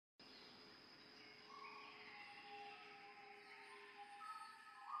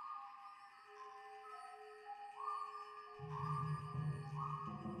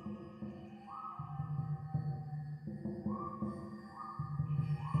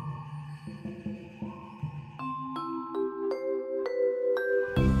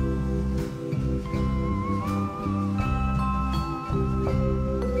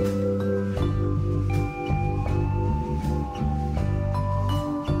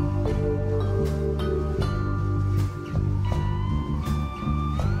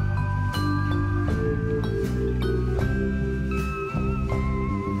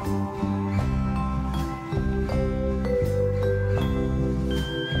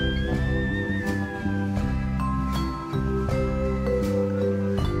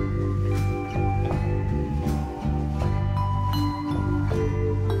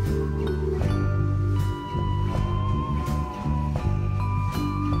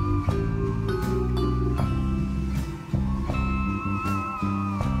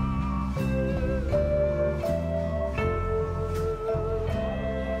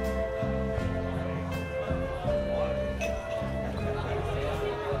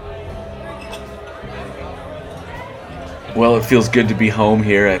Well, it feels good to be home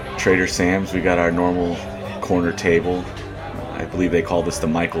here at Trader Sam's. We got our normal corner table. I believe they call this the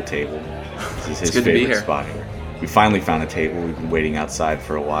Michael table. This is his good to be favorite here. spot here. We finally found a table. We've been waiting outside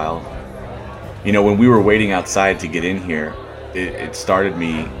for a while. You know, when we were waiting outside to get in here, it started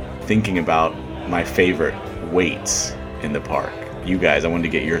me thinking about my favorite waits in the park. You guys, I wanted to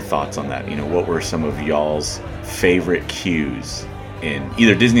get your thoughts on that. You know, what were some of y'all's favorite queues in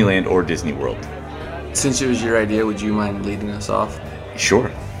either Disneyland or Disney World? Since it was your idea, would you mind leading us off? Sure,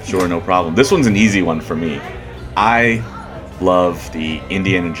 no problem. This one's an easy one for me. I love the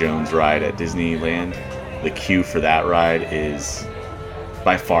Indiana Jones ride at Disneyland. The queue for that ride is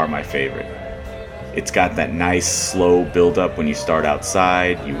by far my favorite. It's got that nice slow build up when you start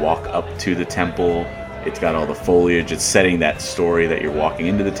outside, you walk up to the temple. It's got all the foliage. It's setting that story that you're walking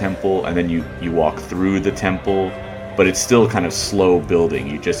into the temple, and then you walk through the temple, but it's still kind of slow building.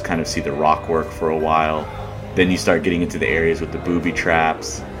 You just kind of see the rock work for a while. Then you start getting into the areas with the booby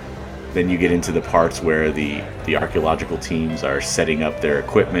traps. Then you get into the parts where the archaeological teams are setting up their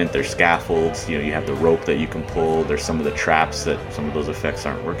equipment, their scaffolds. You know, you have the rope that you can pull. There's some of the traps that some of those effects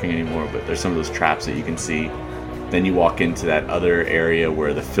aren't working anymore, but there's some of those traps that you can see. Then you walk into that other area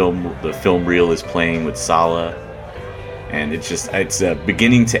where the film reel is playing with Sala, and it's a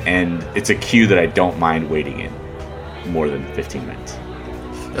beginning to end. It's a queue that I don't mind waiting in more than 15 minutes.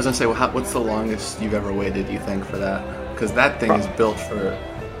 I was gonna say, well, what's the longest you've ever waited, you think, for that? Because that thing is built for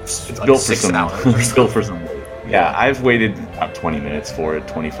Built 6 for hours. It's built for some. Yeah, I've waited about 20 minutes for it,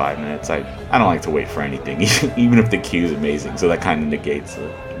 25 minutes. I don't like to wait for anything, even if the queue is amazing. So that kind of negates the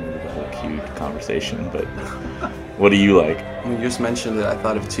whole queue conversation. But what do you like? When you just mentioned it, I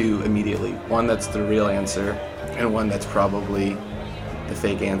thought of two immediately. One that's the real answer, and one that's probably the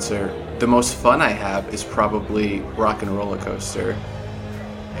fake answer. The most fun I have is probably Rock and Roller Coaster,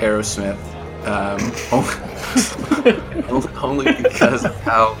 Aerosmith. Only because of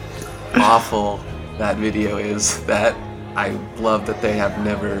how awful that video is, that I love that they have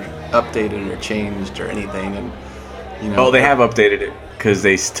never updated or changed or anything. And you know, they have updated it because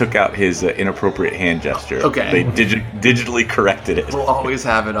they took out his inappropriate hand gesture. Okay. They digitally corrected it. We'll always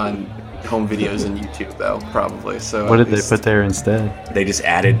have it on home videos and YouTube, though, probably. So what did they put there instead? They just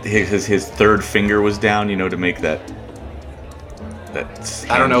added his third finger was down, you know, to make that.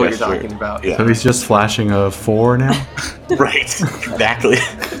 I don't know gesture. what you're talking about. Yeah. So he's just flashing a 4 now? Right, exactly.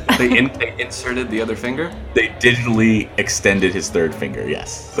 They inserted the other finger? They digitally extended his third finger,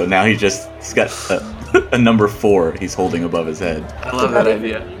 yes. So now he's got a number 4 he's holding above his head. I love that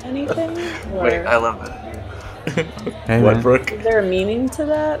idea. Anything? Or Wait, I love that. Hey, What, man. Brooke? is there a meaning to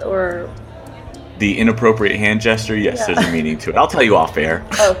that, or The inappropriate hand gesture? Yes, Yeah. there's a meaning to it. I'll tell you off air.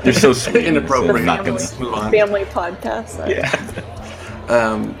 Oh, They're so sweet. Inappropriate. I'm not gonna. Let's move on. family podcast? Sorry. Yeah.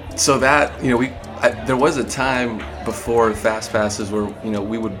 So that, you know, there was a time before Fast Passes where, you know,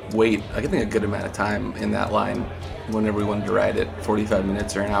 we would wait, I think, a good amount of time in that line whenever we wanted to ride it, 45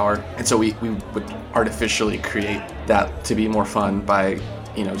 minutes or an hour. And so we would artificially create that to be more fun by,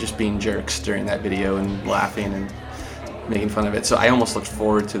 you know, just being jerks during that video and laughing and making fun of it. So I almost looked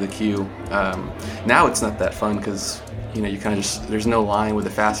forward to the queue. Now it's not that fun because, you know, you kind of just, there's no line with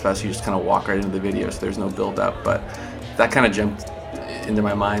the Fast Pass. You just kind of walk right into the video, so there's no build up. But that kind of jumped into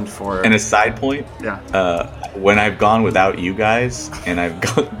my mind for... And a side point, Yeah. when I've gone without you guys and I've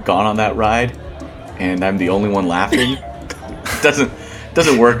gone on that ride and I'm the only one laughing, it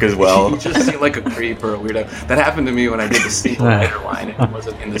doesn't work as well. You just seem like a creep or a weirdo. That happened to me when I did the single rider line. I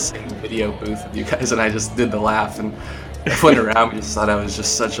wasn't in the same video booth with you guys, and I just did the laugh, and I went around and just thought I was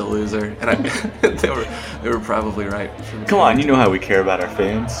just such a loser. And they were probably right. Come on, you know how we care about our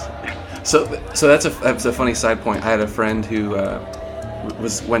fans. So that's a funny side point. I had a friend who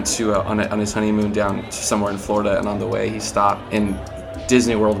went to on his honeymoon down somewhere in Florida, and on the way he stopped in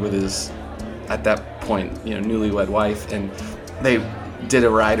Disney World with his, at that point, you know, newlywed wife, and they did a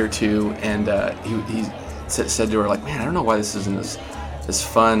ride or two, and he said to her, like, man, I don't know why this isn't as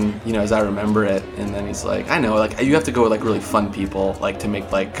fun, you know, as I remember it. And then he's like, I know, like, you have to go with like really fun people, like, to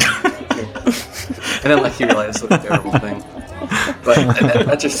make like and then like he realized what a terrible thing. But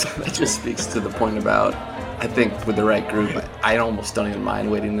that just speaks to the point about, I think with the right group, I almost don't even mind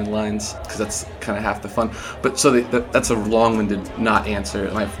waiting in lines because that's kind of half the fun. But so that's a long-winded not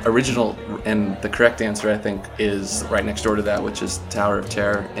answer. My original and the correct answer, I think, is right next door to that, which is Tower of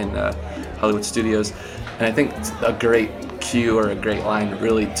Terror in Hollywood Studios. And I think a great queue or a great line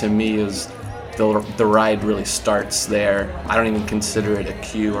really, to me, is the ride really starts there. I don't even consider it a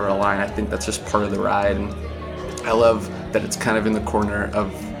queue or a line. I think that's just part of the ride. And I love that it's kind of in the corner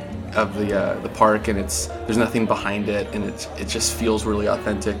of the park, and there's nothing behind it, and it just feels really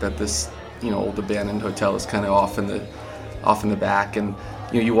authentic that this, you know, old abandoned hotel is kind of off in off in the back, and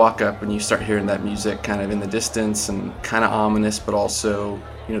you walk up and you start hearing that music kind of in the distance and kind of ominous, but also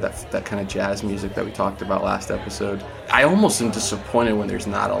that kind of jazz music that we talked about last episode. I almost am disappointed when there's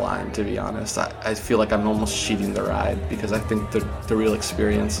not a line, to be honest. I feel like I'm almost cheating the ride, because I think the real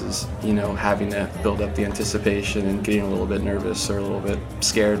experience is, having to build up the anticipation and getting a little bit nervous or a little bit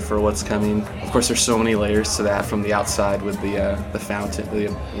scared for what's coming. Of course, there's so many layers to that, from the outside with the fountain,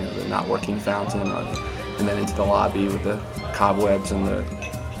 the not working fountain, and then into the lobby with the cobwebs and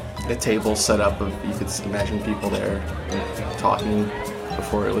the table set up of, you could imagine people there talking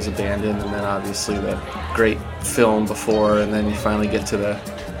before it was abandoned, and then obviously the great film before, and then you finally get to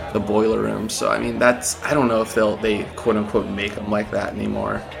the boiler room. So I mean, I don't know if they quote unquote make them like that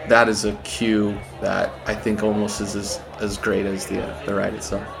anymore. That is a queue that I think almost is as great as the ride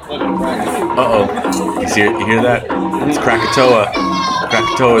itself. Uh-oh. You hear that? It's Krakatoa.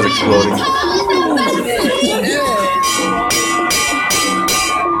 Krakatoa is exploding.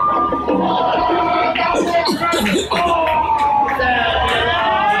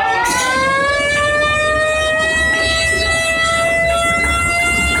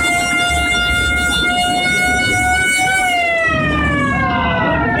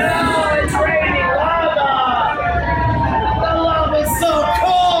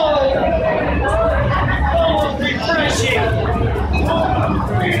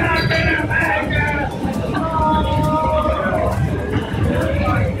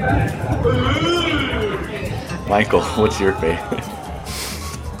 Michael, what's your favorite?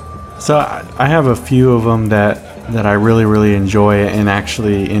 So I have a few of them that I really, really enjoy, and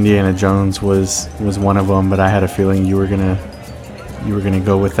actually Indiana Jones was one of them, but I had a feeling you were gonna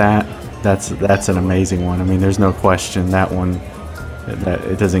go with that. That's an amazing one. I mean, there's no question that one, that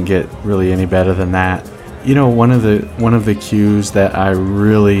it doesn't get really any better than that. One of the queues that I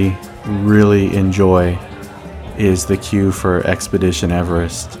really, really enjoy is the queue for Expedition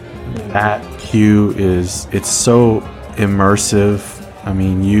Everest. That queue it's so immersive. I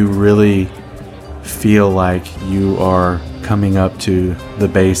mean, you really feel like you are coming up to the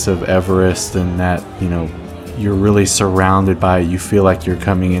base of Everest, and that, you're really surrounded by it. You feel like you're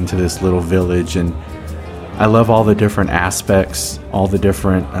coming into this little village, and I love all the different aspects, all the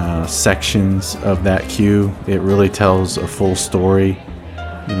different sections of that queue. It really tells a full story.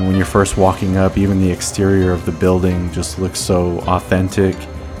 When you're first walking up, even the exterior of the building just looks so authentic.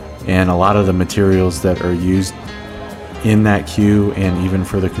 And a lot of the materials that are used in that queue, and even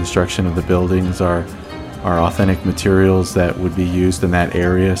for the construction of the buildings, are authentic materials that would be used in that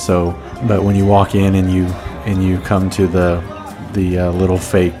area. So, but when you walk in and you come to the little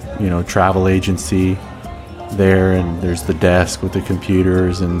fake, travel agency there, and there's the desk with the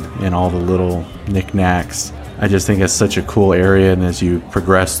computers and all the little knickknacks. I just think it's such a cool area. And as you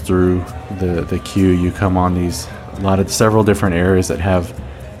progress through the queue, you come on several different areas that have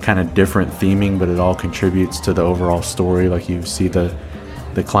kind of different theming, but it all contributes to the overall story. Like, you see the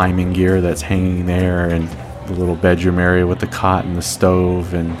climbing gear that's hanging there, and the little bedroom area with the cot and the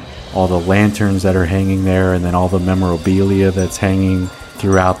stove, and all the lanterns that are hanging there, and then all the memorabilia that's hanging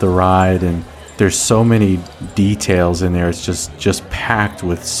throughout the ride. And there's so many details in there. It's just packed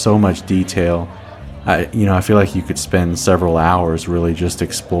with so much detail. I feel like you could spend several hours really just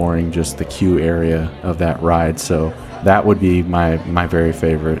exploring just the queue area of that ride. So that would be my very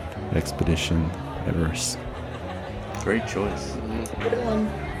favorite Expedition Everest. Great choice. Good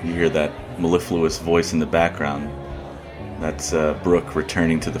one. You hear that mellifluous voice in the background. That's Brooke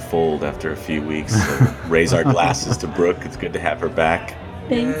returning to the fold after a few weeks. So raise our glasses to Brooke. It's good to have her back.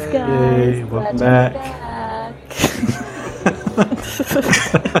 Thanks, guys. Yay, welcome Glad back. you're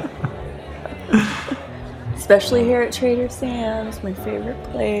back. Especially here at Trader Sam's, my favorite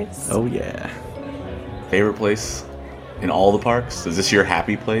place. Oh yeah. Favorite place in all the parks? Is this your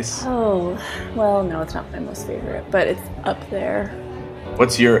happy place? Oh, well, no, it's not my most favorite, but it's up there.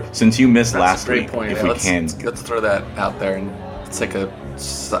 What's since you missed That's last a great week, point. if Yeah, we let's can. throw that out there and take a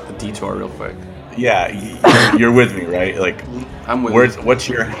detour real quick. Yeah, you're with me, right? Like, I'm with you. what's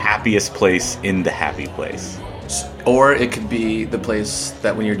your happiest place in the happy place? Or it could be the place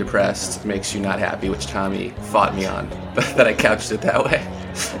that when you're depressed makes you not happy, which Tommy fought me on, but that I couched it that way.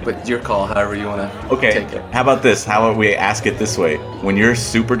 But your call, however you want to take it. How about this? How about we ask it this way? When you're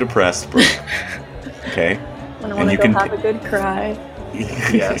super depressed, Brooke, okay? When I want to go have a good cry.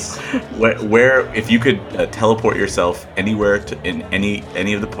 Yes. Where if you could teleport yourself anywhere in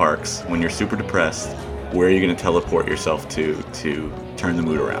any of the parks when you're super depressed, where are you going to teleport yourself to turn the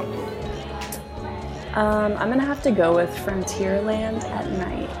mood around? I'm going to have to go with Frontierland at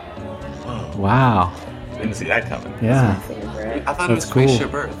night. Wow. Didn't see that coming. Yeah. Favorite. I thought it was That's cool.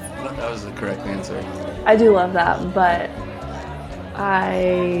 Spaceship Earth. I thought that was the correct answer. I do love that, but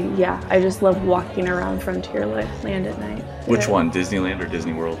I just love walking around Frontierland at night. Which Yeah. one, Disneyland or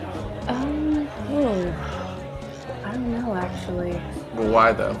Disney World? I don't know actually. Well,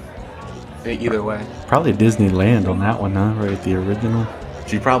 why though? Either way. Probably Disneyland on that one, huh? Right, the original.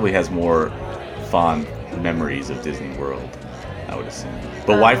 She probably has more fond memories of Disney World, I would assume.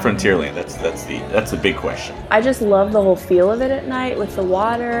 But why Frontierland? That's the big question. I just love the whole feel of it at night with the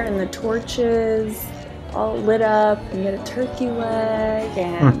water and the torches all lit up and you get a turkey leg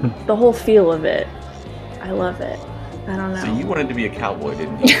and the whole feel of it. I love it. I don't know. So you wanted to be a cowboy,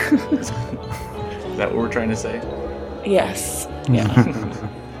 didn't you? Is that what we're trying to say? Yes. Yeah.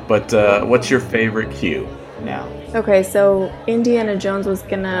 But what's your favorite queue now? Okay, so Indiana Jones was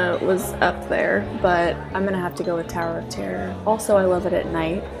up there, but I'm gonna have to go with Tower of Terror. Also, I love it at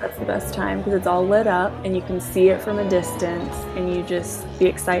night. That's the best time because it's all lit up and you can see it from a distance, and the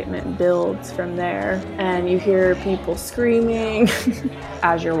excitement builds from there, and you hear people screaming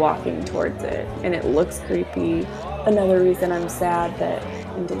as you're walking towards it, and it looks creepy. Another reason I'm sad that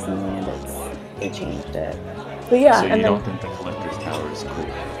in Disneyland they changed it. But yeah, So you and don't then think the Collector's Tower is cool?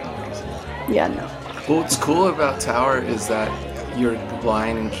 yeah, no. Well, what's cool about Tower is that your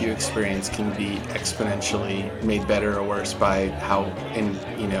line and queue experience can be exponentially made better or worse by how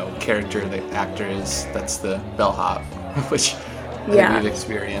character the actor is. That's the bellhop, which I think Yeah. we've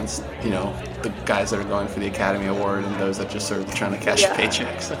experienced. The guys that are going for the Academy Award and those that just are trying to cash Yeah.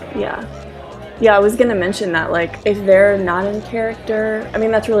 paychecks. Yeah. Yeah, I was gonna mention that, like, if they're not in character, I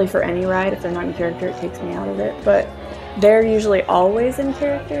mean, that's really for any ride. If they're not in character, it takes me out of it. But they're usually always in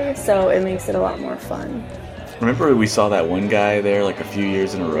character, so it makes it a lot more fun. Remember we saw that one guy there like a few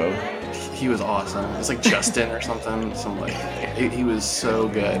years in a row? He was awesome. It's like Justin or something. He was so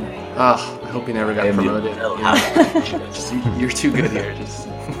good. I hope he never got And the promoted. You're too good here.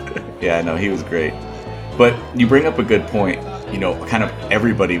 Yeah, no, he was great. But you bring up a good point. Kind of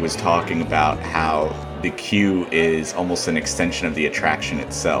everybody was talking about how the queue is almost an extension of the attraction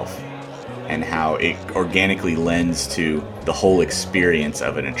itself, and how it organically lends to the whole experience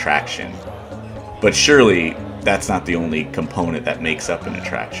of an attraction. But surely that's not the only component that makes up an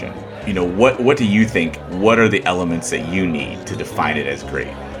attraction. What do you think? What are the elements that you need to define it as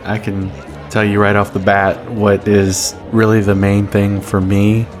great? I can tell you right off the bat what is really the main thing for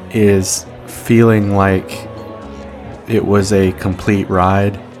me is feeling like it was a complete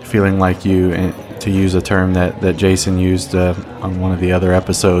ride, feeling like you, and to use a term that Jason used on one of the other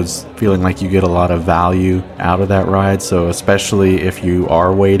episodes, feeling like you get a lot of value out of that ride. So especially if you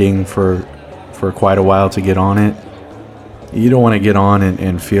are waiting for quite a while to get on it, you don't want to get on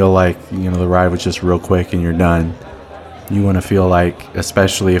and feel like the ride was just real quick and you're done. You want to feel like,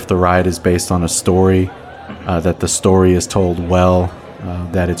 especially if the ride is based on a story, that the story is told well,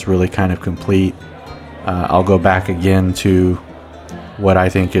 that it's really kind of complete. I'll go back again to what I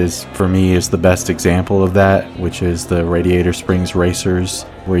think is, for me, is the best example of that, which is the Radiator Springs Racers,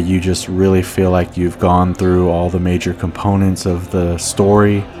 where you just really feel like you've gone through all the major components of the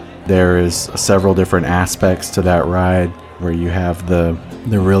story. There is several different aspects to that ride, where you have the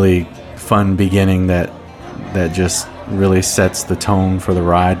really fun beginning that just really sets the tone for the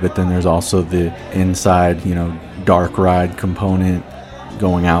ride, but then there's also the inside, dark ride component,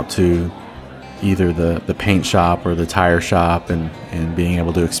 going out to either the paint shop or the tire shop, and being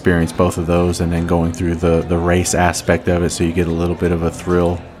able to experience both of those, and then going through the race aspect of it, so you get a little bit of a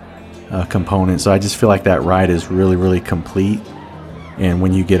thrill component. So I just feel like that ride is really, really complete, and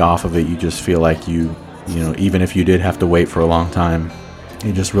when you get off of it, you just feel like even if you did have to wait for a long time,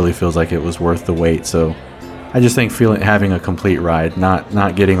 it just really feels like it was worth the wait. So I just think having a complete ride,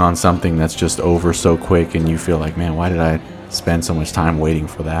 not getting on something that's just over so quick and you feel like, man, why did I spend so much time waiting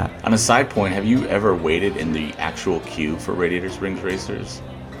for that? On a side point, have you ever waited in the actual queue for Radiator Springs Racers?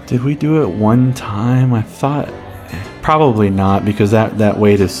 Did we do it one time? I thought probably not, because that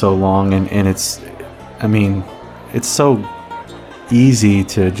wait is so long, and it's so easy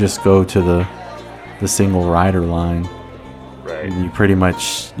to just go to the single rider line. Right.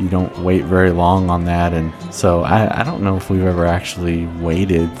 You don't wait very long on that, and so I don't know if we've ever actually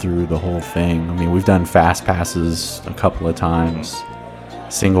waited through the whole thing. I mean, we've done fast passes a couple of times,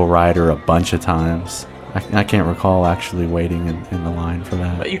 single rider a bunch of times. I can't recall actually waiting in the line for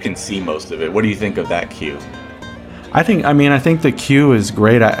that. But you can see most of it. What do you think of that queue? I think the queue is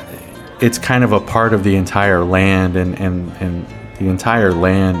great. It's kind of a part of the entire land, and the entire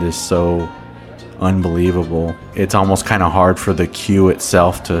land is so unbelievable. It's almost kind of hard for the queue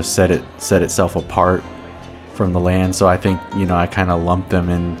itself to set itself apart from the land. So I think I kind of lump them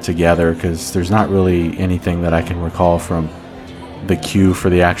in together, because there's not really anything that I can recall from the queue for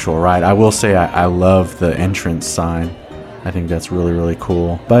the actual ride. I will say I love the entrance sign I think that's really, really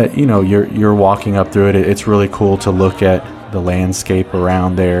cool. But you know, you're walking up through it. It's really cool to look at the landscape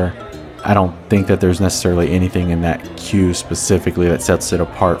around there. I don't think that there's necessarily anything in that queue specifically that sets it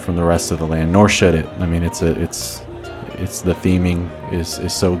apart from the rest of the land, nor should it. I mean, it's the theming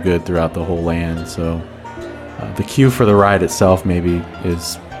is so good throughout the whole land. So the queue for the ride itself maybe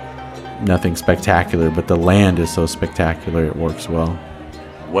is nothing spectacular, but the land is so spectacular it works well.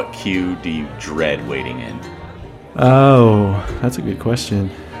 What queue do you dread waiting in? Oh, that's a good question.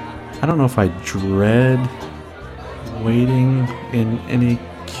 I don't know if I dread waiting in any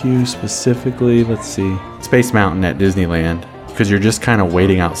queue specifically. Let's see. Space Mountain at Disneyland, because you're just kind of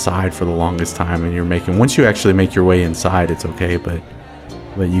waiting outside for the longest time, and once you actually make your way inside, it's okay, but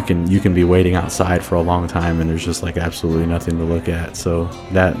you can be waiting outside for a long time and there's just like absolutely nothing to look at. So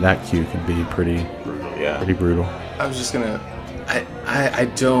that queue can be pretty brutal. Yeah. Pretty brutal. I was just gonna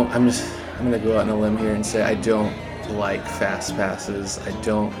I'm gonna go out on a limb here and say I don't like fast passes. I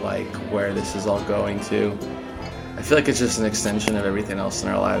don't like where this is all going to. I feel like it's just an extension of everything else in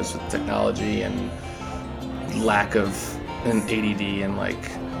our lives with technology and lack of an ADD and like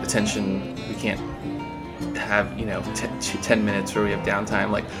attention. We can't have 10 minutes where we have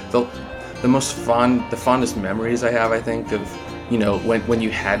downtime. Like the fondest memories I have, I think, of when you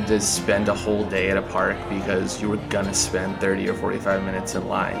had to spend a whole day at a park because you were gonna spend 30 or 45 minutes in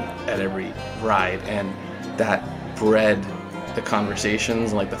line at every ride, and that bred the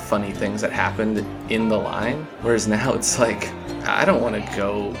conversations and like the funny things that happened in the line. Whereas now it's like, I don't want to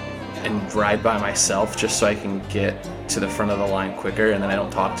go and ride by myself just so I can get to the front of the line quicker, and then I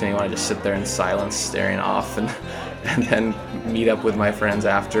don't talk to anyone. I just sit there in silence staring off and then meet up with my friends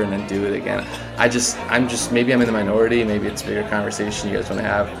after and then do it again. Maybe I'm in the minority, maybe it's a bigger conversation you guys want to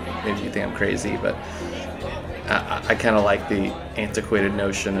have, maybe you think I'm crazy, but I kind of like the antiquated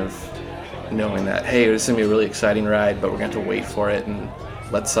notion of knowing that, hey, this is going to be a really exciting ride, but we're going to have to wait for it, and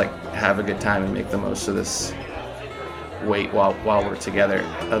let's like have a good time and make the most of this wait while we're together.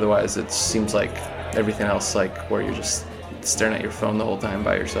 Otherwise it seems like everything else, like where you're just staring at your phone the whole time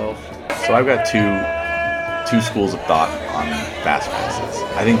by yourself. So I've got two schools of thought on fast passes.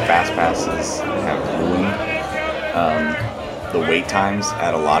 I think fast passes have ruined the wait times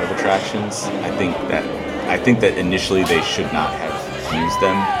at a lot of attractions. I think that initially they should not have used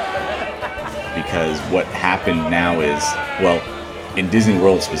them, because what happened now is, well, in Disney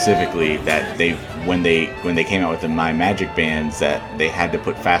World specifically, that when they came out with the My Magic bands, that they had to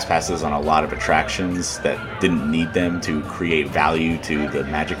put fast passes on a lot of attractions that didn't need them to create value to the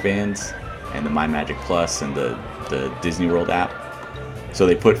Magic bands and the My Magic Plus and the Disney World app. So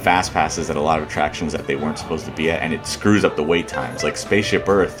they put fast passes at a lot of attractions that they weren't supposed to be at, and it screws up the wait times. Like Spaceship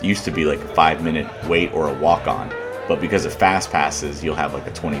Earth used to be like a 5-minute wait or a walk-on. But because of fast passes, you'll have like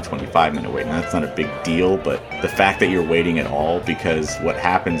a 20-25 minute wait. Now that's not a big deal, but the fact that you're waiting at all, because what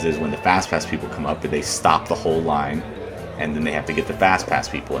happens is when the fast pass people come up, they stop the whole line, and then they have to get the fast pass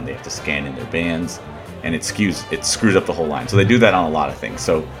people and they have to scan in their bands, and it screws up the whole line. So they do that on a lot of things.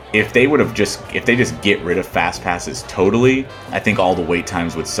 So if they just get rid of fast passes totally, I think all the wait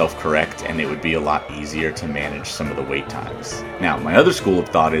times would self-correct and it would be a lot easier to manage some of the wait times. Now, my other school of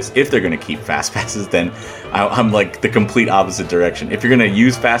thought is if they're going to keep fast passes, then I'm like the complete opposite direction. If you're going to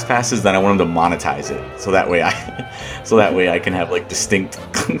use fast passes, then I want them to monetize it. So that way I can have like distinct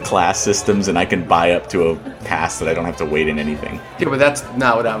class systems and I can buy up to a pass that I don't have to wait in anything. Yeah, but that's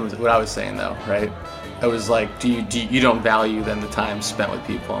not what I was saying though, right? I was like, do you don't value then the time spent with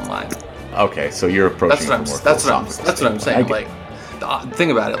people online? Okay, so you're approaching it more philosophically. That's what I'm saying. Like,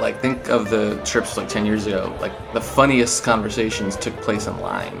 think about it. Like, think of the trips like 10 years ago. Like, the funniest conversations took place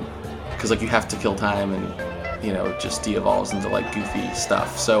online because like you have to kill time and just de-evolves into like goofy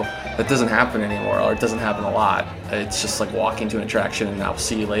stuff. So that doesn't happen anymore, or it doesn't happen a lot. It's just like walking to an attraction and I'll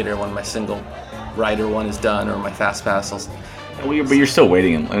see you later when my single rider one is done or my fast pass. But you're still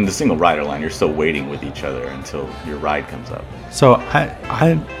waiting in the single rider line. You're still waiting with each other until your ride comes up. So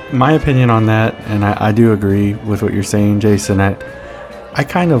my opinion on that, and I do agree with what you're saying, Jason. I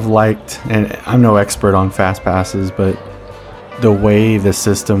kind of liked, and I'm no expert on fast passes, but the way the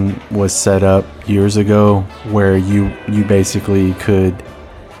system was set up years ago, where you basically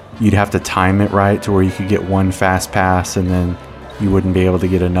you'd have to time it right to where you could get one fast pass and then you wouldn't be able to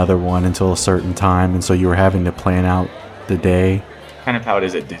get another one until a certain time, and so you were having to plan out the day. Kind of how it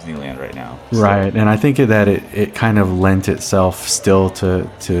is at Disneyland right now. Right, and I think that it kind of lent itself still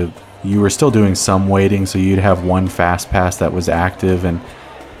to you were still doing some waiting, so you'd have one fast pass that was active and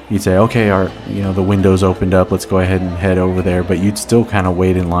you'd say, okay, the window's opened up, let's go ahead and head over there, but you'd still kind of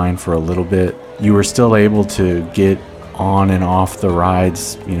wait in line for a little bit. You were still able to get on and off the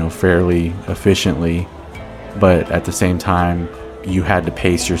rides, fairly efficiently. but at the same time, you had to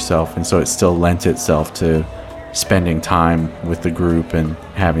pace yourself, and so it still lent itself to spending time with the group and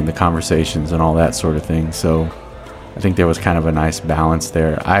having the conversations and all that sort of thing. So I think there was kind of a nice balance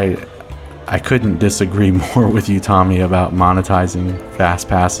there. I couldn't disagree more with you, Tommy, about monetizing fast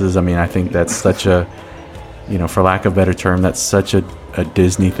passes. I mean, I think that's such a, for lack of a better term, that's such a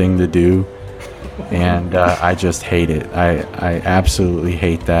Disney thing to do. And I just hate it. I absolutely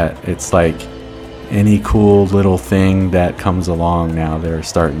hate that. It's like any cool little thing that comes along now, they're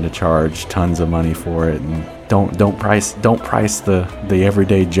starting to charge tons of money for it. And don't price the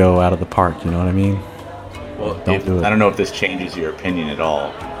everyday Joe out of the park. You know what I mean? Well, Don't do it. I don't know if this changes your opinion at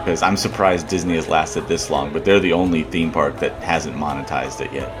all, because I'm surprised Disney has lasted this long, but they're the only theme park that hasn't monetized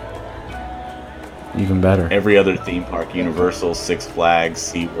it yet. Even better. Every other theme park, Universal, Six Flags,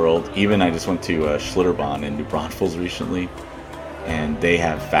 SeaWorld, even I just went to Schlitterbahn in New Braunfels recently, and they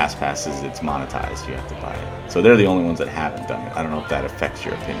have fast passes. It's monetized. You have to buy it. So they're the only ones that haven't done it. I don't know if that affects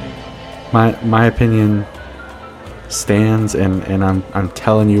your opinion. My opinion stands, and I'm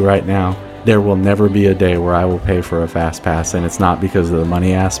telling you right now, there will never be a day where I will pay for a fast pass, and it's not because of the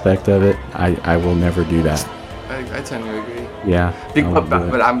money aspect of it. I will never do that. I tend to agree. Yeah. I won't do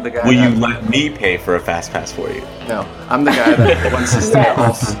it. But I'm the guy. Will you let me pay for a fast pass for you? No, I'm the guy that wants to stay at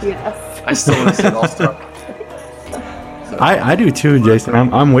All-Star. Yes. I still want to stay at All-Star. I do too, Jason.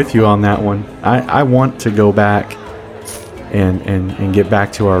 I'm with you on that one. I want to go back and get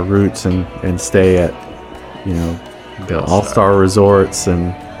back to our roots and stay at, the All-Star resorts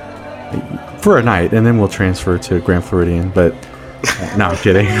and for a night, and then we'll transfer to Grand Floridian. But no, I'm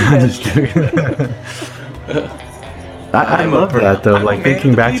kidding. I'm just joking. I love that though. Like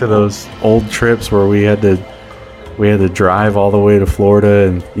thinking back to those old trips where we had to drive all the way to Florida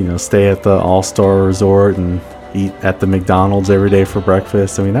and stay at the All-Star Resort and eat at the McDonald's every day for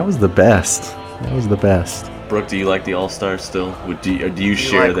breakfast. I mean, that was the best. That was the best. Brooke, do you like the All-Stars still? Do you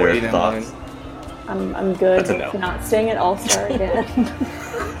share like their waiting in thoughts? I'm good That's a no. with not staying at All-Star again.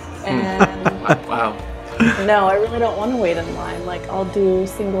 And Wow. no, I really don't want to wait in line. Like, I'll do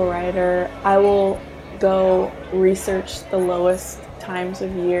single rider. I will go research the lowest times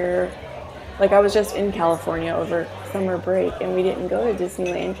of year. Like, I was just in California over summer break, and we didn't go to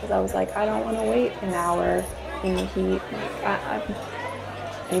Disneyland because I was like, I don't want to wait an hour in the heat.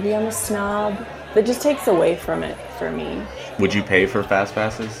 Maybe I'm a snob. It just takes away from it for me. Would you pay for fast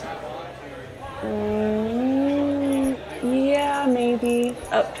passes? Yeah, maybe.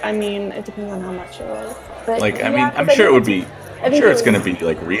 I mean, it depends on how much it was. But Like, I yeah, mean, 'cause I'm I sure it think would be. I I'm think sure it it's was- going to be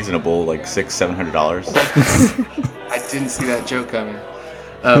like reasonable, like $600-700. I didn't see that joke coming.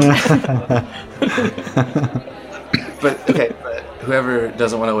 But whoever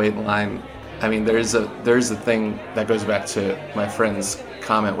doesn't want to wait in line, I mean, there's a thing that goes back to my friend's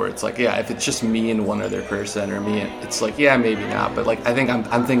comment where it's like, yeah, if it's just me and one other person, or me, it's like, yeah, maybe not. But like, I think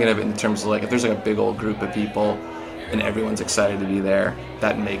I'm thinking of it in terms of like, if there's like a big old group of people and everyone's excited to be there,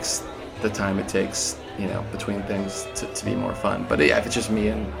 that makes the time it takes, between things to be more fun. But yeah, if it's just me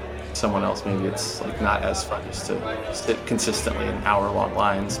and someone else, maybe it's like not as fun just to sit consistently in hour-long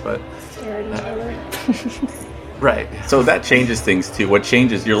lines. But Stare at each other. right. So that changes things too. What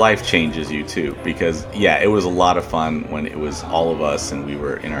changes your life changes you too, because yeah, it was a lot of fun when it was all of us and we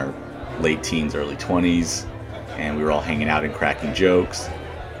were in our late teens, early 20s, and we were all hanging out and cracking jokes.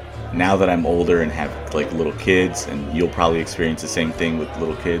 Now that I'm older and have like little kids, and you'll probably experience the same thing with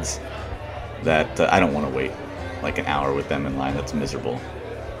little kids, that I don't want to wait like an hour with them in line. That's miserable.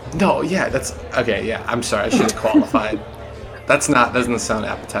 No, yeah, that's okay. Yeah, I'm sorry, I should have qualified. Doesn't sound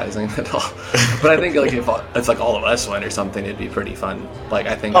appetizing at all. But I think like if it's like all of us went or something, it'd be pretty fun. Like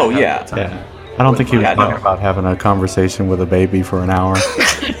I think. Oh, I'd have a yeah. good time. Yeah. I don't think he was Yeah, talking no. about having a conversation with a baby for an hour.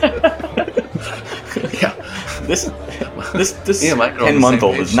 Yeah. This Me and Mike are on the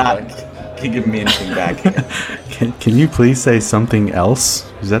 10-month-old same is page, not like- giving me anything back. Can you please say something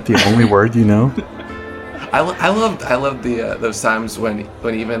else? Is that the only word you know? I loved the those times when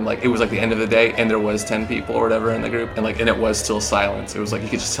even like it was like the end of the day and there was 10 people or whatever in the group, and it was still silence. It was like you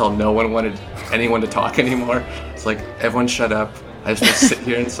could just tell no one wanted anyone to talk anymore. It's like everyone shut up. I just want to sit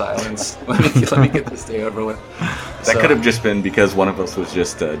here in silence. Let me get this day over with. That could have just been because one of us was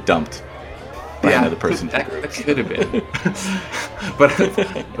just dumped by another person. That could have been. but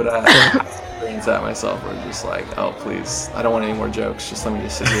I experienced that myself. Where just like, oh please, I don't want any more jokes. Just let me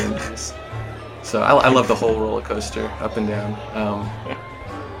just sit here and do this. So I love the whole roller coaster up and down.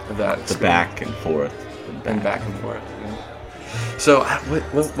 Of that The experience. back and forth. And back and forth. Yeah. So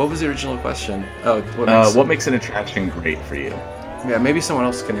what was the original question? Oh, what makes, What makes an attraction great for you? yeah, maybe someone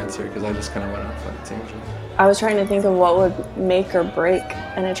else can answer because I just kind of went off on a tangent. I was trying to think of what would make or break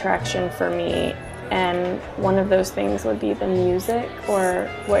an attraction for me. And one of those things would be the music or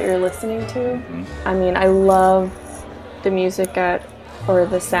what you're listening to. I mean, I love the music or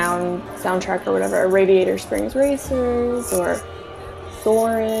the soundtrack or whatever, Radiator Springs Racers or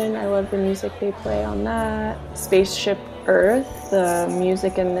Soarin'. I love the music they play on that. Spaceship Earth, the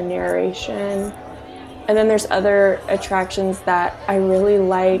music and the narration. And then there's other attractions that I really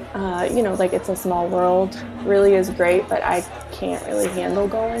like, like It's a Small World really is great, but I can't really handle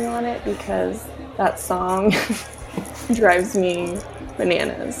going on it because that song drives me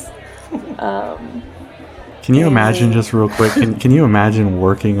bananas. Can you imagine, just real quick, can you imagine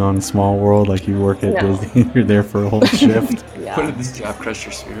working on Small World like you work at No. Disney? You're there for a whole shift. Yeah. When did this job crush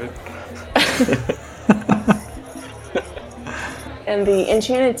your spirit? And the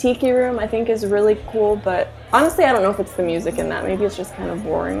Enchanted Tiki Room I think is really cool, but honestly I don't know if it's the music in that. Maybe it's just kind of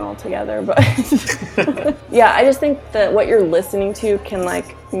boring altogether, but yeah, I just think that what you're listening to can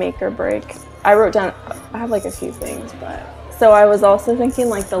like make or break. I wrote down, I have like a few things, but so I was also thinking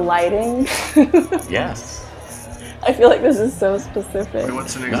like the lighting. Yes. I feel like this is so specific. Wait,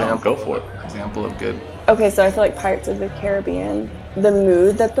 what's an No, example? go for it. Example of good. Okay, so I feel like Pirates of the Caribbean, the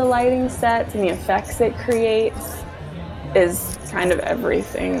mood that the lighting sets and the effects it creates is kind of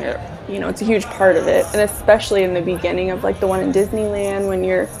everything. It's a huge part of it, and especially in the beginning of like the one in Disneyland when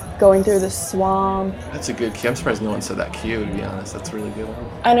you're going through the swamp. That's a good cue. I'm surprised no one said that cue, to be honest. That's a really good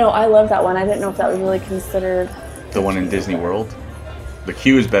one. I know, I love that one. I didn't know if that was really considered. The one in Disney World? The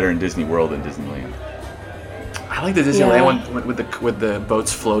queue is better in Disney World than Disneyland. I like the Disneyland Yeah. one with the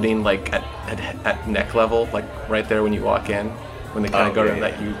boats floating like at neck level, like right there when you walk in, when they kind of Oh, go yeah,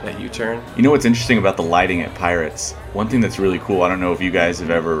 around that U-turn. You know what's interesting about the lighting at Pirates? One thing that's really cool, I don't know if you guys have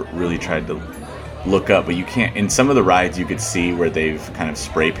ever really tried to look up, but you can't, in some of the rides you could see where they've kind of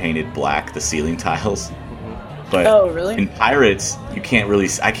spray painted black the ceiling tiles. But Oh, really? in Pirates, I can't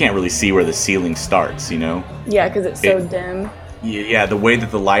really see where the ceiling starts, you know? Yeah, because it's so It- dim. Yeah, the way that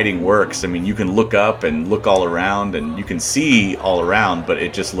the lighting works, I mean, you can look up and look all around and you can see all around, but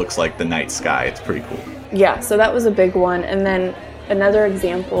it just looks like the night sky. It's pretty cool. Yeah, so that was a big one. And then another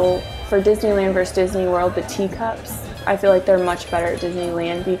example for Disneyland versus Disney World, the teacups. I feel like they're much better at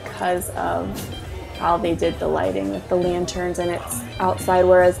Disneyland because of how they did the lighting with the lanterns and it's outside,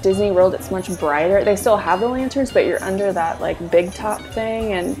 whereas Disney World it's much brighter. They still have the lanterns, but you're under that like big top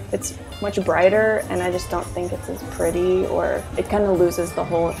thing and it's much brighter, and I just don't think it's as pretty, or it kind of loses the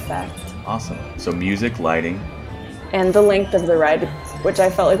whole effect. Awesome. So music, lighting. And the length of the ride, which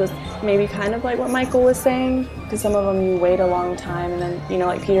I felt like was maybe kind of like what Michael was saying, because some of them you wait a long time, and then,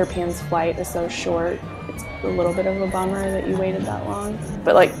 like Peter Pan's flight is so short. It's a little bit of a bummer that you waited that long.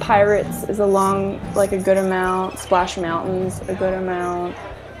 But like Pirates is a good amount, Splash Mountain's a good amount,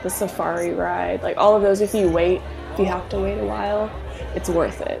 the Safari ride, like all of those, if you have to wait a while, it's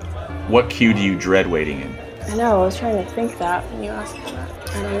worth it. What queue do you dread waiting in? I know, I was trying to think that when you asked me that.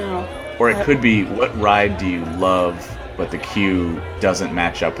 I don't know. Or it could be, what ride do you love, but the queue doesn't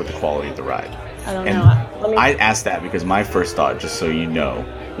match up with the quality of the ride? I don't And know. I asked that because my first thought, just so you know,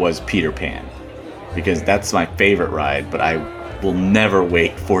 was Peter Pan. Because that's my favorite ride, but I will never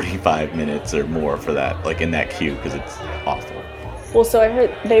wait 45 minutes or more for that, like in that queue, because it's awful. Well, so I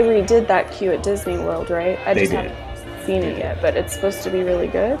heard they redid that queue at Disney World, right? I They just did. haven't seen it yet, but it's supposed to be really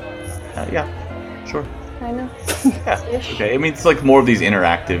good. Yeah, sure. I know. Yeah. Okay. I mean, it's like more of these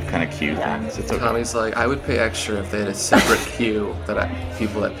interactive kind of queue Yeah. things. It's okay. Tommy's like, I would pay extra if they had a separate queue that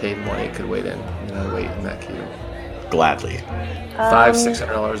people that paid money could wait in, and I'd wait in that queue. Gladly.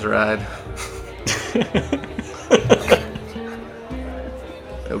 $600 a ride.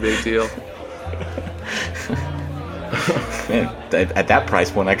 No big deal. Man, at that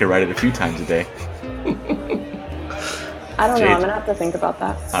price point, I could ride it a few times a day. I don't know. Jade. I'm gonna have to think about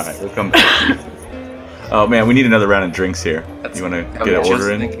that. All right, we'll come back. Oh man, we need another round of drinks here. You want to I get was an just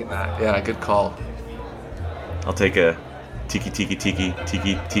order in? thinking that. Yeah, good call. I'll take a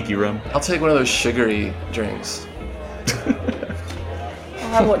tiki rum. I'll take one of those sugary drinks.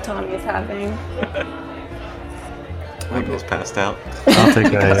 I'll have what Tommy's having. Michael's passed out. I'll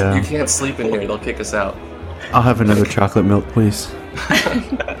take You a. can't sleep in here; they'll kick us out. I'll have another chocolate milk, please.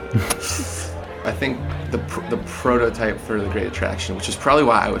 I think the prototype for the Great Attraction, which is probably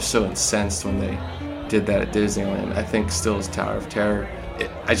why I was so incensed when they did that at Disneyland, I think still is Tower of Terror.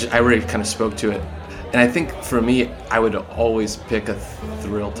 I already kind of spoke to it. And I think for me, I would always pick a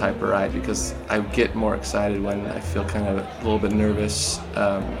thrill type of ride because I get more excited when I feel kind of a little bit nervous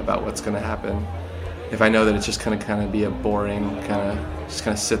about what's going to happen. If I know that it's just going to kind of be a boring kind of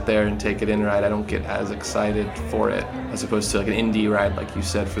sit there and take it in ride, I don't get as excited for it as opposed to like an indie ride, like you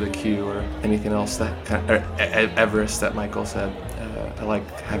said, for the queue or anything else that or Everest that Michael said. I like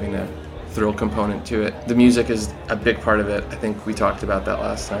having a thrill component to it. The music is a big part of it. I think we talked about that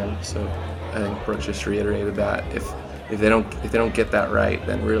last time, so I think Brooke just reiterated that. If they don't get that right,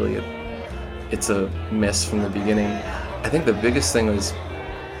 then really it's a miss from the beginning. I think the biggest thing was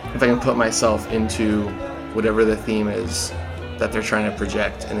if I can put myself into whatever the theme is that they're trying to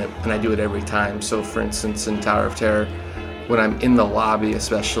project, and I do it every time. So for instance, in Tower of Terror, when I'm in the lobby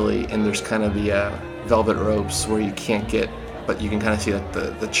especially, and there's kind of the velvet ropes where you can't get, but you can kind of see like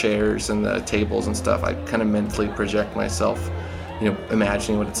the chairs and the tables and stuff, I kind of mentally project myself,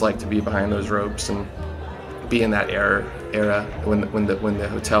 imagining what it's like to be behind those ropes and be in that era when the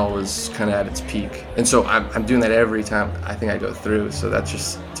hotel was kind of at its peak. And so I'm doing that every time I think I go through. So that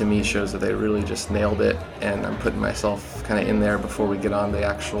just to me shows that they really just nailed it, and I'm putting myself kind of in there before we get on the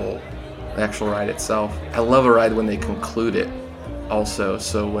actual ride itself. I love a ride when they conclude it also.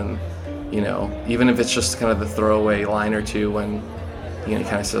 So when, even if it's just kind of the throwaway line or two when, he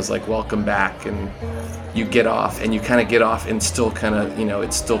kind of says like, welcome back, and you get off, and you kind of get off and still kind of,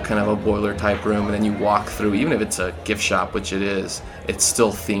 it's still kind of a boiler type room, and then you walk through, even if it's a gift shop, which it is, it's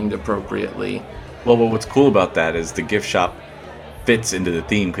still themed appropriately. Well, what's cool about that is the gift shop fits into the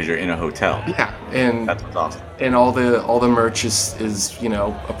theme because you're in a hotel. Yeah, and that's what's awesome. And all the merch is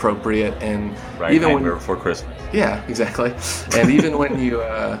appropriate, and right, even Nightmare Before Christmas. Yeah, exactly. And even when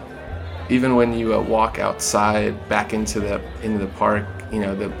you walk outside back into the park,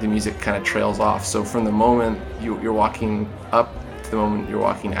 the music kind of trails off. So from the moment you're walking up to the moment you're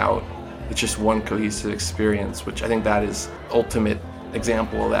walking out, it's just one cohesive experience, which I think that is ultimate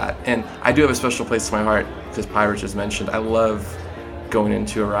example of that. And I do have a special place in my heart because Pirates was mentioned. I love going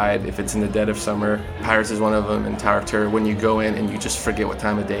into a ride if it's in the dead of summer. Pirates is one of them, and Tower of Terror, when you go in and you just forget what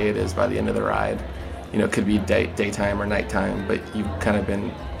time of day it is by the end of the ride. It could be daytime or nighttime, but you've kind of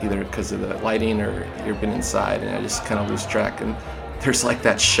been either because of the lighting or you've been inside, and I just kind of lose track. And there's like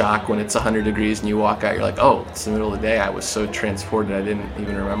that shock when it's 100 degrees and you walk out, you're like, oh, it's the middle of the day. I was so transported I didn't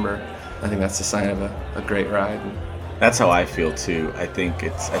even remember. I think that's a sign of a great ride. That's how I feel too. I think you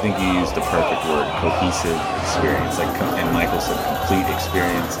used the perfect word, cohesive experience. And Michael said complete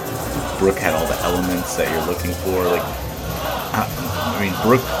experience. Brooke had all the elements that you're looking for.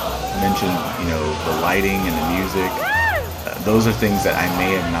 Brooke mentioned, the lighting and the music. Those are things that I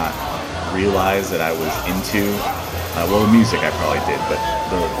may have not realized that I was into. The music I probably did, but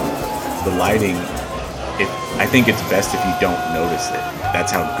the lighting, I think it's best if you don't notice it.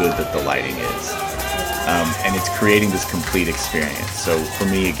 That's how good that the lighting is. And it's creating this complete experience. So for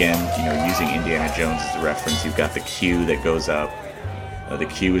me, again, using Indiana Jones as a reference, you've got the queue that goes up. The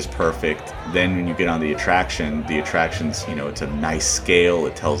queue is perfect. Then when you get on the attraction's, it's a nice scale.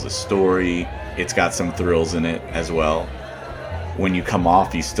 It tells a story. It's got some thrills in it as well. When you come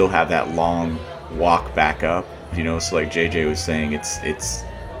off, you still have that long walk back up. So like JJ was saying, it's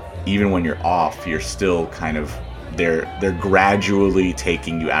even when you're off, you're still kind of they're gradually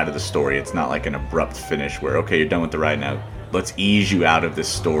taking you out of the story. It's not like an abrupt finish where, okay, you're done with the ride now. Let's ease you out of this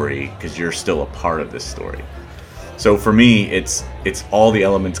story because you're still a part of this story. So for me, it's all the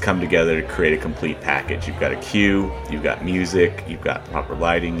elements come together to create a complete package. You've got a queue, you've got music, you've got proper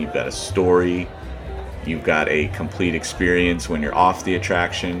lighting, you've got a story, you've got a complete experience when you're off the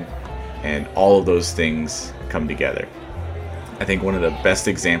attraction, and all of those things come together. I think one of the best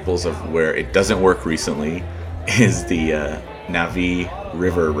examples of where it doesn't work recently is the Na'vi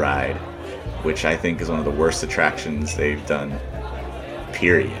River ride, which I think is one of the worst attractions they've done,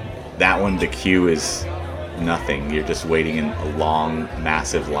 period. That one, the queue is nothing. You're just waiting in a long,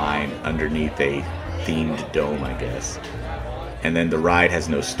 massive line underneath a themed dome, I guess. And then the ride has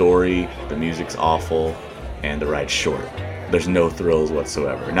no story, the music's awful, and the ride's short. There's no thrills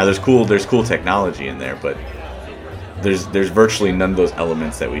whatsoever. Now there's cool technology in there, but there's virtually none of those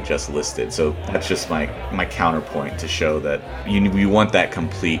elements that we just listed. So that's just my counterpoint to show that you want that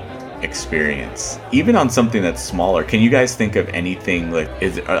complete experience. Even on something that's smaller, can you guys think of anything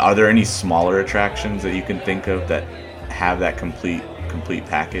are there any smaller attractions that you can think of that have that complete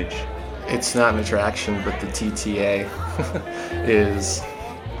package? It's not an attraction, but the TTA is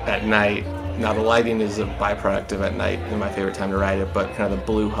at night. Now the lighting is a byproduct of at night and my favorite time to ride it, but kind of the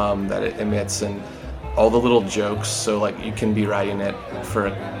blue hum that it emits and all the little jokes. So like you can be riding it for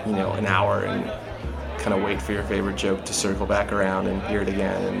an hour and kind of wait for your favorite joke to circle back around and hear it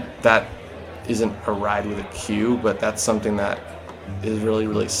again. And that isn't a ride with a queue, but that's something that is really,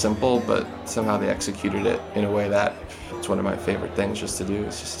 really simple, but somehow they executed it in a way that it's one of my favorite things just to do,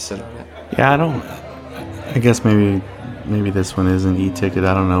 is just to sit on it. Yeah, I guess maybe this one is an e-ticket,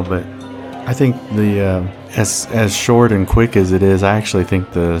 I don't know, but I think the as short and quick as it is, I actually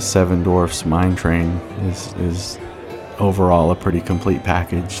think the Seven Dwarfs Mine Train is overall a pretty complete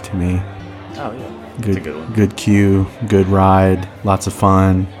package to me. Oh yeah, that's a good one. Good queue, good ride, lots of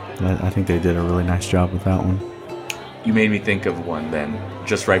fun. I think they did a really nice job with that one. You made me think of one then,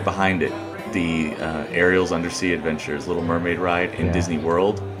 just right behind it, the Ariel's Undersea Adventures Little Mermaid ride in Yeah. Disney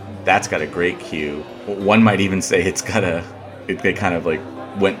World. That's got a great queue. One might even say they kind of like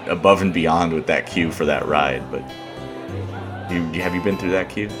went above and beyond with that queue for that ride. But have you been through that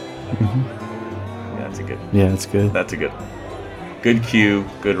queue? Yeah, that's a good. Yeah, it's good. That's a good queue,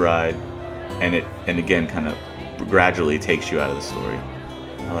 good ride, and again kind of gradually takes you out of the story.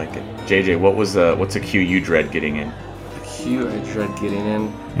 I like it. JJ, what's a queue you dread getting in? The queue I dread getting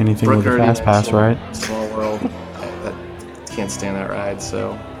in. Anything Brooke with a already fast pass, right? mentioned Small World. I can't stand that ride.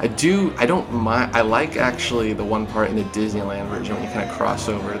 So I don't mind. I like actually the one part in the Disneyland version when you kind of cross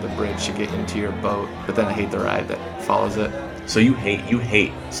over the bridge to get into your boat. But then I hate the ride that follows it. So you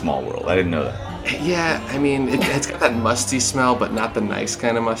hate Small World. I didn't know that. Yeah, I mean, it's got that musty smell, but not the nice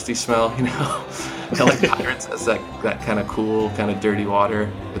kind of musty smell, you know? Kind of like Pirates has that kind of cool, kind of dirty water.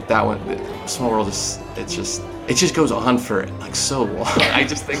 But that one, Small World, it just goes on for like so long. I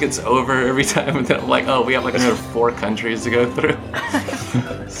just think it's over every time, and then I'm like, oh, we have like another 4 countries to go through.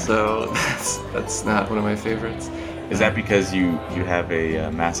 So that's not one of my favorites. Is that because you have a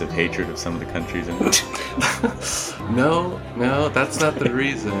massive hatred of some of the countries in it? No, that's not the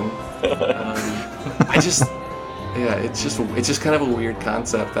reason. It's just kind of a weird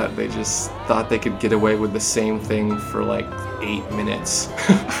concept that they just thought they could get away with the same thing for like 8 minutes.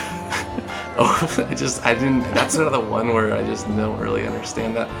 That's another one where I just don't really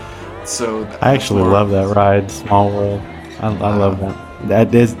understand that. So I actually love that ride, Small World. I love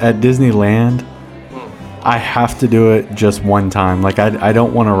that. At Disneyland, I have to do it just one time. Like I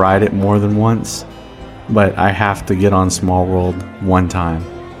don't want to ride it more than once, but I have to get on Small World one time.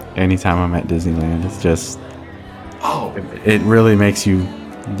 Anytime I'm at Disneyland, it's just it really makes you.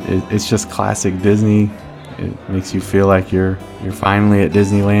 It's just classic Disney. It makes you feel like you're finally at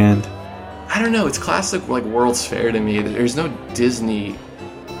Disneyland. I don't know. It's classic like World's Fair to me. There's no Disney.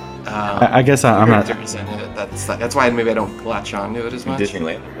 I guess I'm not. characters in it. That's why maybe I don't latch on to it as much.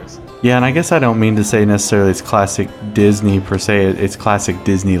 Disneyland, I guess. Yeah, and I guess I don't mean to say necessarily it's classic Disney per se. It's classic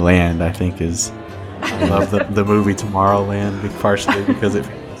Disneyland, I think is. I love the movie Tomorrowland, partially because it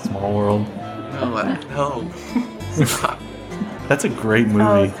feels Small World. No. That's a great Oh,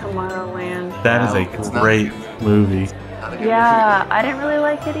 movie. Tomorrowland. That is it's a not great movie. Yeah, I didn't really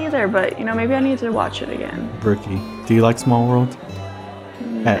like it either, but maybe I need to watch it again. Brookie, do you like Small World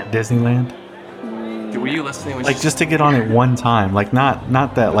at Disneyland? Were you listening? When Like she- just to get on it one time, like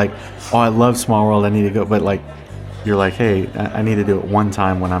not that like, oh, I love Small World, I need to go, but like you're like, hey, I need to do it one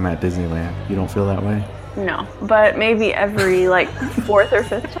time when I'm at Disneyland. You don't feel that way? No, but maybe every like 4th or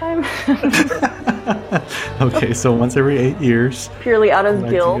 5th time, Okay, so once every 8 years. purely out of Like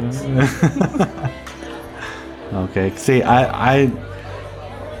to guilt. get on- Okay, see, I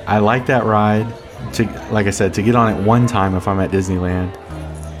like that ride. Like I said, to get on it one time if I'm at Disneyland,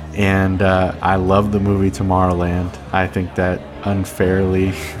 and I love the movie Tomorrowland. I think that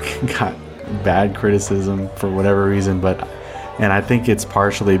unfairly got bad criticism for whatever reason, and I think it's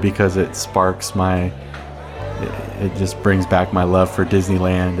partially because it sparks it just brings back my love for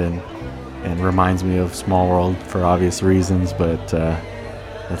Disneyland and reminds me of Small World for obvious reasons. But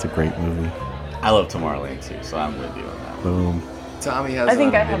that's a great movie. I love Tomorrowland too, so I'm with you on that one. Boom. Tommy has. I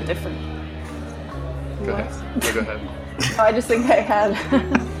think I have different. Go ahead. Yeah, go ahead. Oh, I just think I had.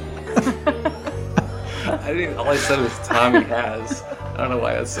 I didn't. All I said was Tommy has. I don't know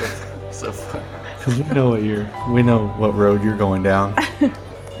why that's so fun. Because we know what road you're going down,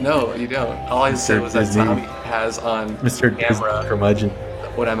 No, you don't. All I said was that Disney. Tommy has on Mr. camera Disney curmudgeon.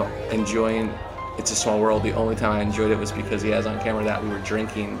 when I'm enjoying It's a Small World. The only time I enjoyed it was because he has on camera that we were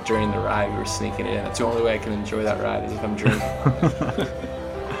drinking during the ride. We were sneaking it in. That's the only way I can enjoy that ride is if I'm drinking. And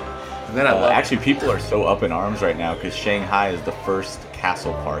then I love Actually, people are so up in arms right now because Shanghai is the first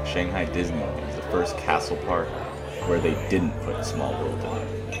castle park. Shanghai Disneyland is the first castle park where they didn't put a Small World in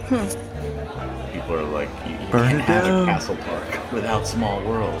it. People are like, you Burn can't it have down. a castle park without Small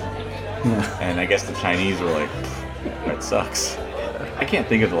World. Yeah. And I guess the Chinese were like, that sucks. I can't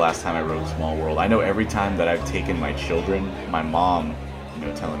think of the last time I rode Small World. I know every time that I've taken my children, my mom,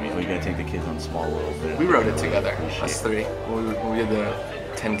 telling me, oh, you gotta take the kids on Small World. We rode it together, us three. When we did the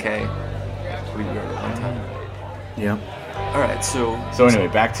 10K, we rode it one time. Yep. All right, so anyway,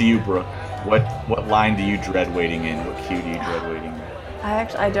 back to you, Brooke. What line do you dread waiting in? What queue do you dread waiting in?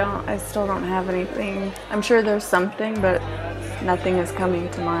 I still don't have anything. I'm sure there's something, but nothing is coming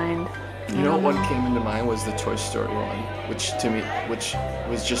to mind. You know what one came into mind was the Toy Story one, which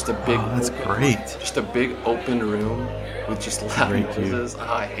was just a big. Oh, that's great. Just a big open room with just loud Great noises. Oh,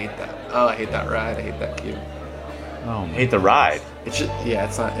 I hate that. Oh, I hate that ride. I hate that queue. Oh, I hate the ride. It's just, yeah,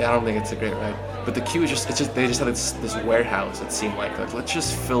 it's not. I don't think it's a great ride. But the queue is just. It's just they just had this warehouse. It seemed like let's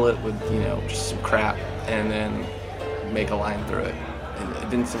just fill it with just some crap and then make a line through it. And it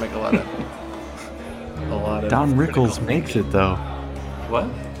didn't seem like a lot of. Don Rickles makes it though. What?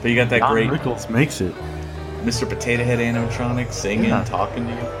 But you got that Don great Rickles makes it. Mr. Potato Head animatronic singing, Yeah. talking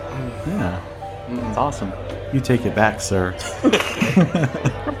to you. Yeah, it's awesome. You take it back, sir.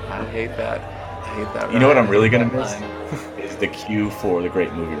 I hate that. I hate that. You know what I'm really ride. gonna miss is the queue for the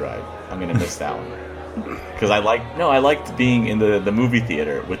Great Movie Ride. I'm gonna miss that one because I liked being in the movie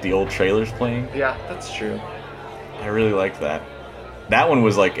theater with the old trailers playing. Yeah, that's true. I really liked that. That one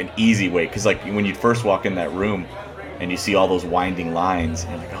was like an easy way because like when you first walk in that room and you see all those winding lines,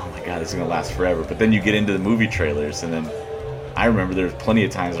 and you're like, oh my god, this is gonna last forever. But then you get into the movie trailers, and then I remember there was plenty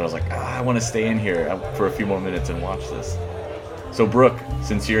of times where I was like, I want to stay in here for a few more minutes and watch this. So Brooke,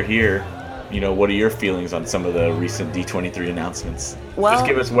 since you're here, what are your feelings on some of the recent D23 announcements? Well- Just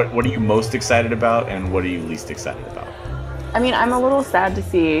give us what are you most excited about and what are you least excited about? I mean, I'm a little sad to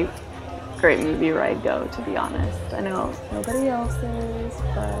see Great Movie Ride go, to be honest. I know nobody else is,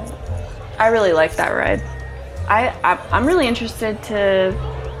 but I really like that ride. I'm really interested to.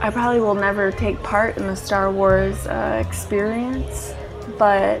 I probably will never take part in the Star Wars experience,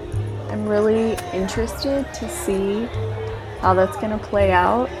 but I'm really interested to see how that's gonna play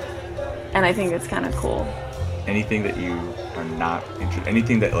out, and I think it's kind of cool. Anything that you are not interested,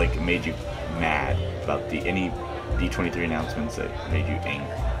 anything that like made you mad about any D23 announcements that made you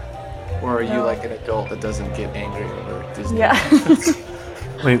angry? Or are you No. like an adult that doesn't get angry over Disney? Yeah.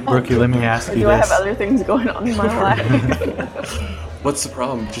 Wait, Brookie, let me ask Or you do I this. have other things going on in my life? What's the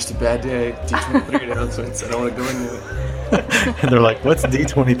problem? Just a bad day. D23 announcements. I don't want to go into it. And they're like, what's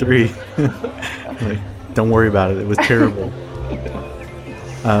D23? Like, don't worry about it. It was terrible.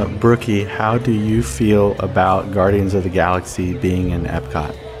 Brookie, how do you feel about Guardians of the Galaxy being in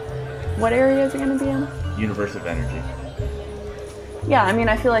Epcot? What area is it going to be in? Universe of Energy. Yeah, I mean,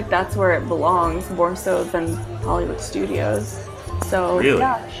 I feel like that's where it belongs more so than Hollywood Studios. So, Really?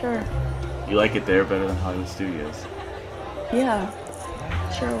 yeah, sure. You like it there better than Hollywood Studios? Yeah,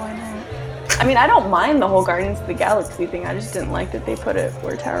 sure, why not? I mean, I don't mind the whole Guardians of the Galaxy thing. I just didn't like that they put it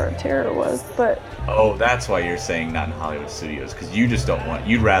where Tower of Terror was. But Oh, that's why you're saying not in Hollywood Studios, because you just don't want.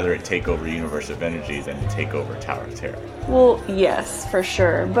 You'd rather it take over Universe of Energy than to take over Tower of Terror. well, yes, for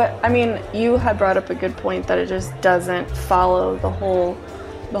sure. But I mean, you had brought up a good point that it just doesn't follow the whole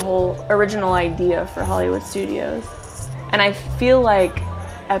original idea for Hollywood Studios. And I feel like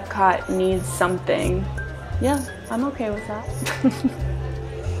Epcot needs something. Yeah, I'm okay with that.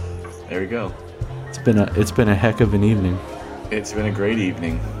 There we go. It's been a heck of an evening. It's been a great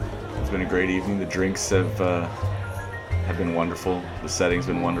evening. It's been a great evening. The drinks have been wonderful. The setting's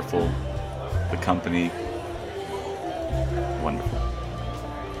been wonderful. The company, wonderful.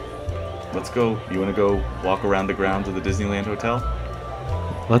 Let's go. You want to go walk around the grounds of the Disneyland Hotel?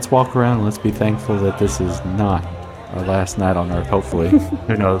 Let's walk around and let's be thankful that this is not our last night on Earth, hopefully.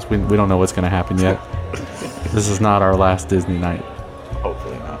 Who knows? We don't know what's going to happen yet. This is not our last Disney night.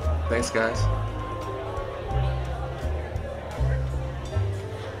 Hopefully not. Thanks, guys.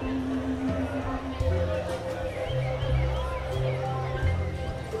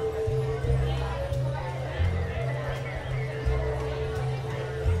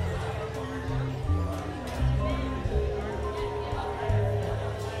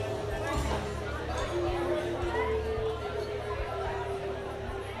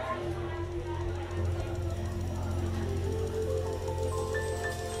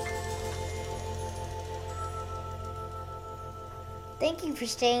 Thank you for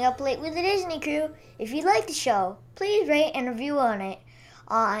staying up late with the Disney Crew. If you like the show, please rate and review on it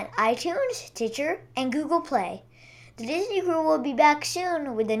on iTunes, Stitcher, and Google Play. The Disney Crew will be back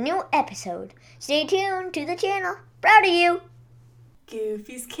soon with a new episode. Stay tuned to the channel. Proud of you!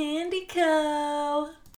 Goofy's Candy Co.